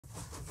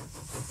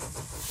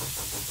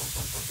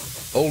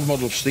Old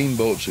model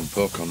steamboats in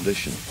poor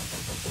condition.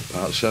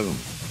 Part 7.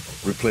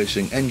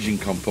 Replacing engine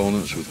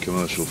components with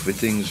commercial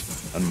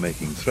fittings and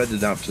making thread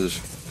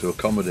adapters to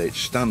accommodate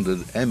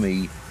standard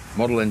ME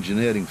model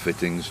engineering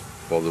fittings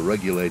for the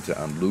regulator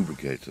and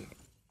lubricator.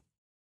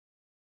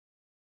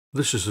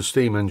 This is the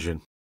steam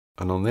engine,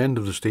 and on the end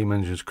of the steam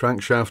engine's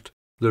crankshaft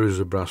there is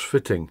a brass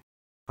fitting.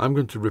 I'm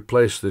going to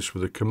replace this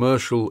with a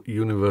commercial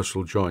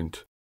universal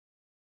joint.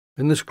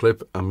 In this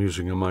clip I'm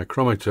using a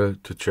micrometer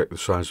to check the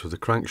size of the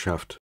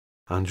crankshaft,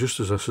 and just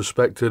as I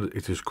suspected,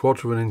 it is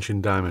 1/4 inch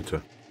in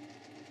diameter.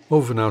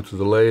 Over now to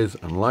the lathe,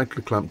 and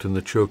lightly clamped in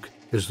the chuck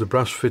is the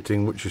brass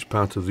fitting which is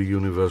part of the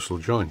universal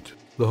joint.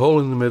 The hole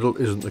in the middle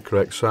isn't the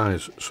correct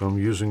size, so I'm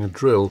using a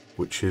drill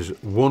which is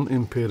 1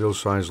 imperial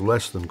size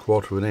less than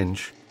 1/4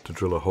 inch to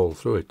drill a hole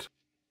through it.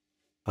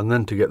 And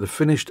then to get the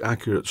finished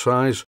accurate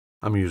size,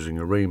 I'm using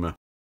a reamer.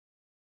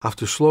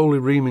 After slowly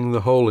reaming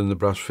the hole in the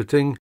brass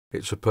fitting,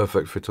 it's a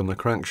perfect fit on the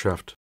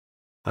crankshaft.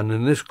 And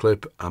in this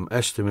clip I'm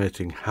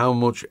estimating how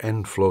much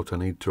end float I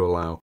need to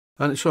allow,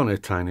 and it's only a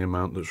tiny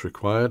amount that's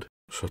required,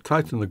 so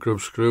tighten the grub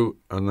screw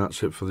and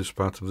that's it for this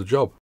part of the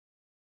job.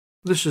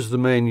 This is the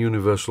main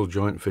universal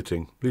joint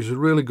fitting. These are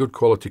really good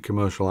quality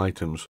commercial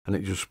items, and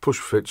it just push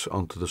fits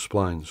onto the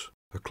splines.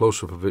 A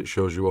close-up of it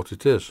shows you what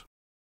it is.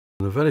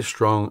 And they're very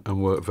strong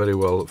and work very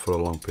well for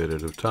a long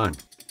period of time.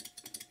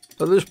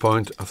 At this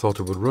point I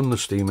thought I would run the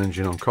steam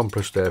engine on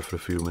compressed air for a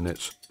few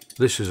minutes.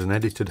 This is an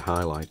edited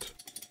highlight.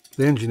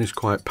 The engine is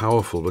quite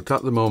powerful, but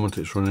at the moment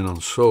it's running on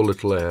so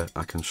little air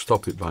I can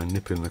stop it by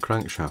nipping the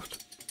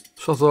crankshaft.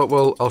 So I thought,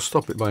 well, I'll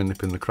stop it by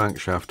nipping the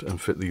crankshaft and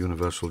fit the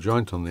universal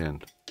joint on the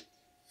end.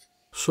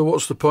 So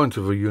what's the point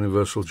of a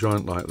universal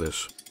joint like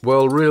this?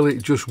 Well, really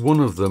just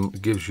one of them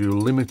gives you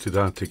limited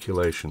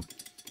articulation.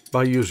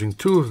 By using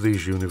 2 of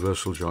these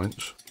universal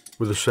joints,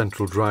 with a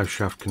central drive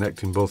shaft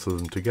connecting both of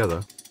them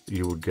together,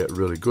 you would get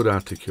really good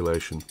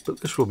articulation, but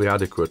this will be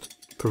adequate,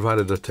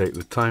 provided I take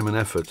the time and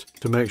effort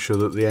to make sure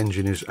that the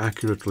engine is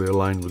accurately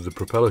aligned with the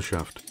propeller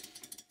shaft.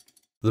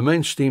 The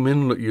main steam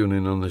inlet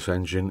unit on this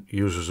engine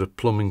uses a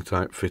plumbing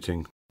type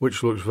fitting,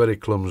 which looks very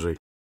clumsy.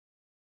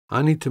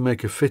 I need to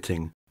make a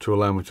fitting to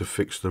allow me to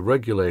fix the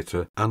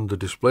regulator and the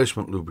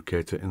displacement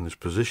lubricator in this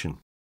position.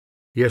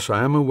 Yes,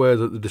 I am aware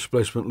that the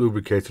displacement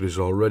lubricator is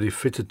already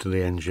fitted to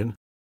the engine,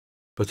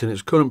 but in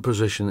its current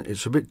position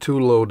it's a bit too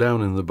low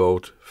down in the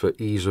boat for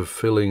ease of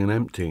filling and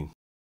emptying.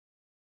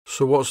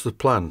 So what's the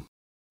plan?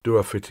 Do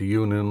I fit a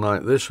unit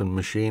like this and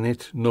machine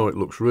it? No, it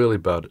looks really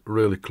bad,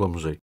 really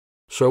clumsy.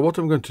 So what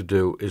I'm going to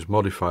do is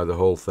modify the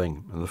whole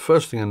thing, and the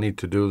first thing I need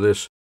to do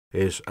this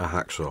is a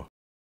hacksaw.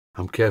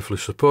 I'm carefully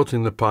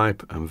supporting the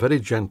pipe and very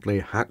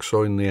gently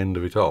hacksawing the end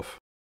of it off.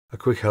 A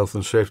quick health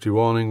and safety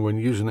warning: when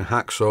using a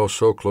hacksaw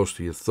so close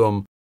to your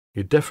thumb,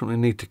 you definitely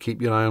need to keep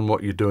your eye on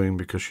what you're doing,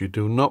 because you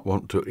do not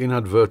want to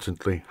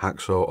inadvertently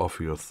hacksaw off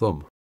your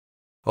thumb.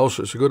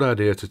 Also, it's a good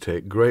idea to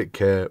take great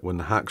care when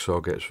the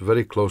hacksaw gets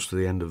very close to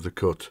the end of the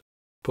cut.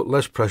 Put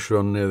less pressure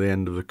on near the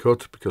end of the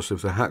cut, because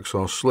if the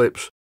hacksaw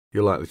slips,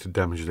 you're likely to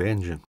damage the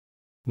engine.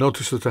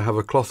 Notice that I have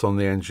a cloth on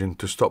the engine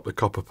to stop the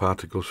copper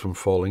particles from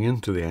falling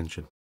into the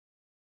engine.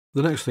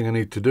 The next thing I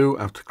need to do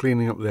after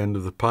cleaning up the end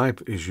of the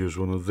pipe is use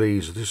one of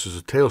these. This is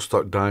a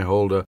tailstock die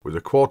holder with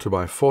a 1/4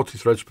 by 40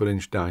 threads per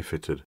inch die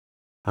fitted.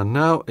 And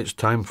now it's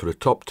time for a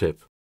top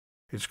tip.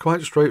 It's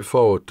quite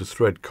straightforward to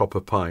thread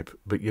copper pipe,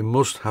 but you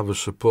must have a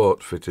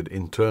support fitted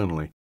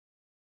internally.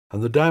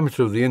 And the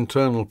diameter of the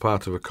internal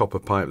part of a copper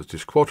pipe that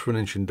is 1/4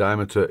 inch in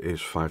diameter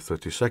is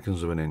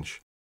 5/32 of an inch.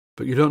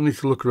 But you don't need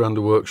to look around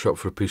the workshop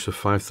for a piece of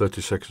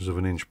 5/32 of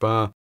an inch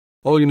bar.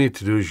 All you need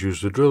to do is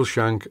use the drill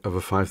shank of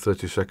a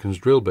 5/32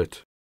 drill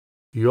bit.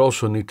 You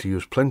also need to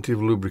use plenty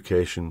of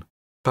lubrication,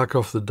 pack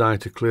off the die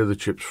to clear the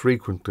chips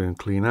frequently and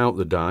clean out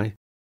the die,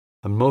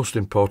 and most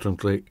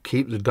importantly,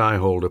 keep the die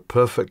holder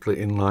perfectly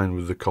in line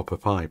with the copper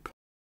pipe.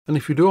 And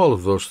if you do all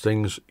of those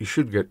things, you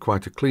should get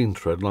quite a clean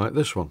thread like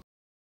this one.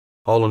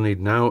 All I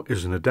need now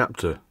is an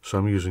adapter, so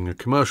I'm using a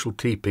commercial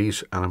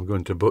T-piece and I'm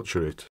going to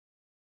butcher it.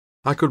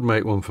 I could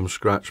make one from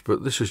scratch,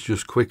 but this is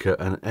just quicker,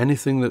 and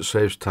anything that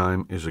saves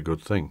time is a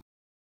good thing.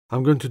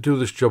 I'm going to do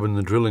this job in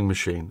the drilling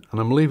machine, and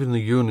I'm leaving the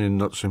union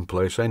nuts in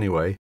place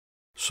anyway,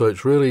 so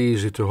it's really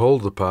easy to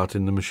hold the part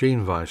in the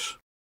machine vise.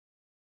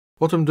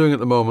 What I'm doing at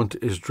the moment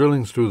is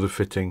drilling through the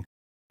fitting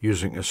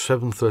using a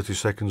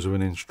 7/32 of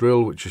an inch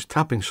drill, which is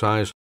tapping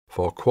size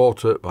for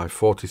 1/4 by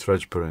 40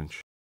 threads per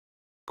inch.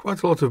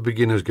 Quite a lot of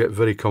beginners get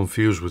very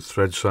confused with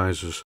thread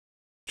sizes.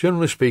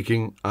 Generally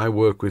speaking, I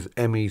work with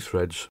ME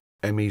threads,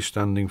 ME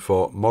standing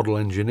for Model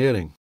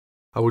Engineering.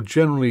 I would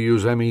generally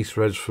use ME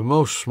threads for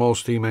most small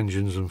steam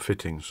engines and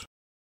fittings.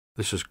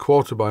 This is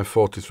 1/4 by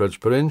 40 threads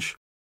per inch.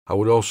 I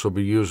would also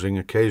be using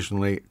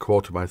occasionally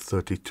 1/4 by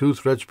 32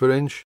 threads per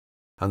inch,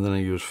 and then I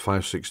use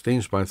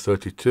 5/16 by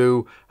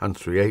 32 and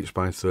 3/8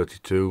 by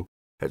 32,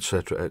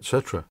 etc.,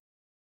 etc.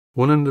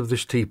 One end of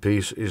this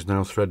T-piece is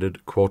now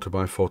threaded 1/4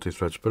 by 40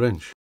 threads per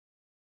inch.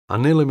 I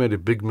nearly made a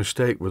big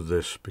mistake with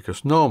this,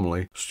 because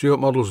normally Stuart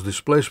Models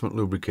displacement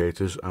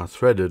lubricators are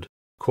threaded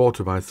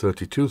 1/4 by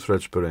 32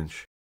 threads per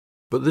inch.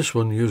 but this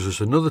one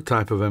uses another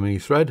type of ME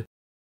thread,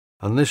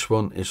 and this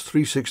one is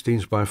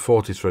 3/16 by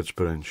 40 threads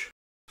per inch,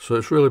 so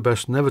it's really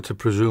best never to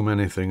presume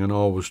anything and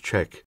always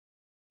check.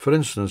 For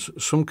instance,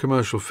 some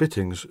commercial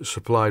fittings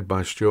supplied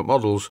by Stuart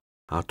Models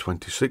are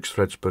 26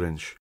 threads per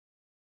inch.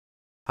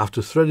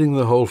 After threading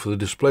the hole for the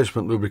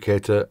displacement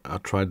lubricator, I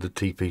tried the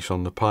T-piece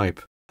on the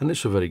pipe, and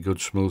it's a very good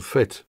smooth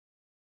fit.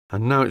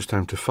 And now it's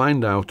time to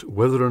find out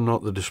whether or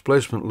not the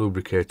displacement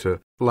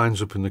lubricator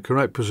lines up in the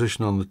correct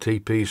position on the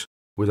T-piece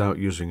without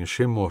using a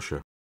shim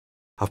washer.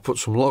 I've put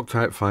some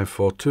Loctite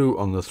 542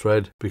 on the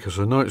thread because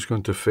I know it's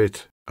going to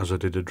fit, as I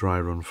did a dry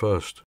run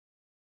first.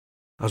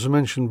 As I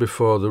mentioned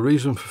before, the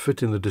reason for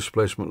fitting the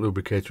displacement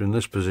lubricator in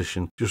this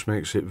position just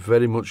makes it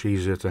very much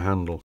easier to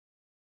handle.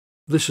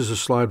 This is a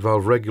slide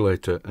valve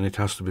regulator and it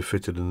has to be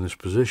fitted in this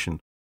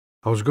position.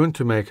 I was going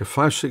to make a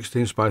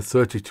 5/16 by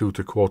 32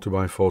 to 1/4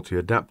 by 40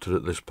 adapter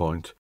at this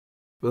point,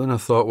 but then I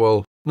thought,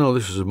 well, no,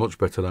 this is a much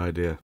better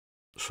idea.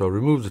 So I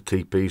removed the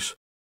T-piece,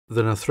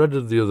 then I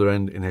threaded the other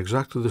end in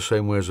exactly the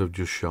same way as I've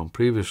just shown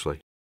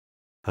previously.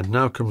 And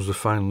now comes the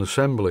final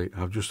assembly.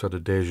 I've just had a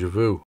déjà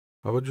vu.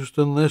 Have I just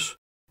done this?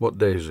 What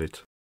day is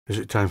it? Is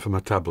it time for my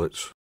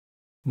tablets?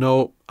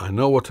 No, I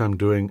know what I'm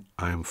doing.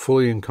 I am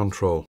fully in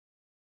control.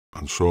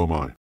 And so am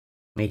I.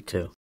 Me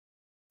too.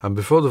 And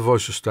before the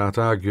voices start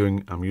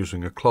arguing, I'm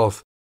using a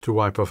cloth to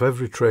wipe off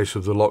every trace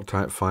of the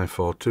Loctite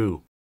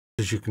 542.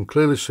 As you can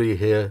clearly see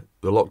here,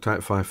 the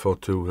Loctite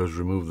 542 has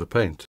removed the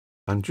paint.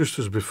 And just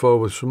as before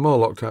with some more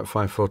Loctite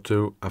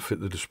 542, I fit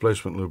the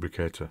displacement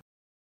lubricator.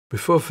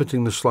 Before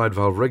fitting the slide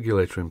valve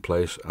regulator in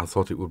place, I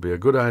thought it would be a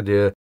good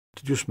idea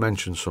to just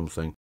mention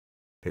something.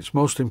 It's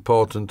most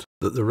important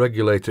that the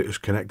regulator is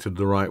connected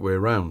the right way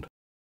round,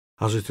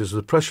 as it is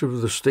the pressure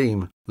of the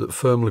steam that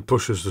firmly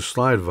pushes the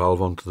slide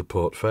valve onto the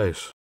port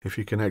face. If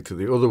you connect it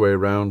the other way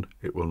around,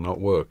 it will not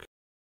work.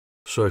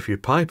 So if you're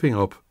piping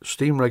up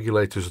steam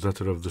regulators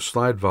that are of the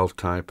slide valve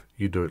type,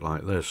 you do it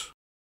like this.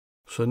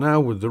 So now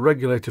with the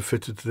regulator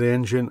fitted to the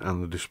engine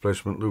and the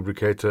displacement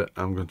lubricator,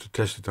 I'm going to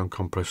test it on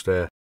compressed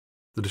air.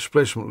 The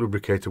displacement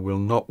lubricator will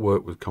not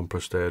work with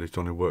compressed air, it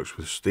only works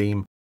with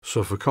steam.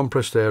 So for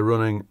compressed air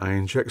running, I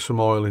inject some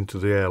oil into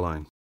the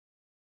airline.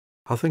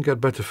 I think I'd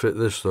better fit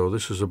this though.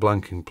 This is a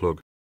blanking plug,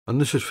 and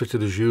this is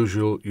fitted as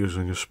usual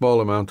using a small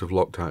amount of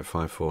Loctite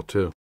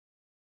 542.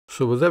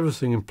 So with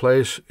everything in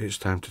place, it's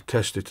time to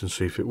test it and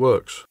see if it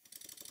works.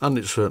 And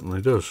it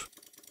certainly does.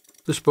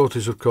 This boat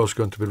is of course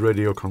going to be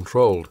radio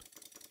controlled,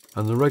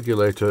 and the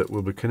regulator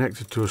will be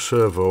connected to a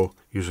servo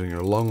using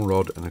a long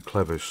rod and a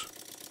clevis.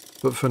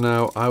 But for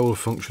now, I will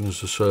function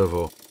as the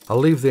servo. I'll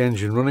leave the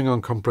engine running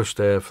on compressed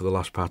air for the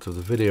last part of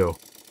the video.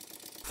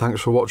 Thanks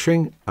for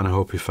watching, and I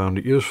hope you found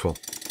it useful.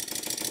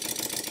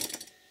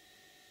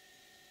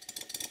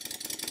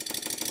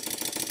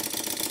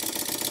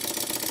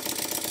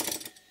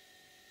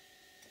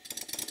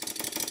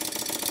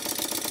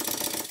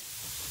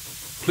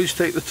 Please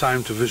take the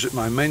time to visit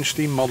my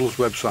Mainsteam Models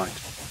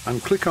website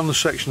and click on the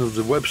section of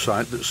the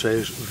website that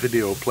says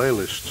Video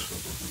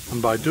Playlists.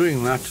 And by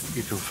doing that,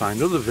 you can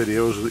find other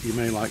videos that you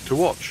may like to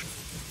watch.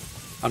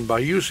 And by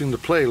using the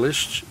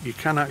playlists, you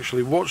can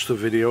actually watch the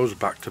videos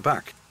back to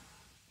back.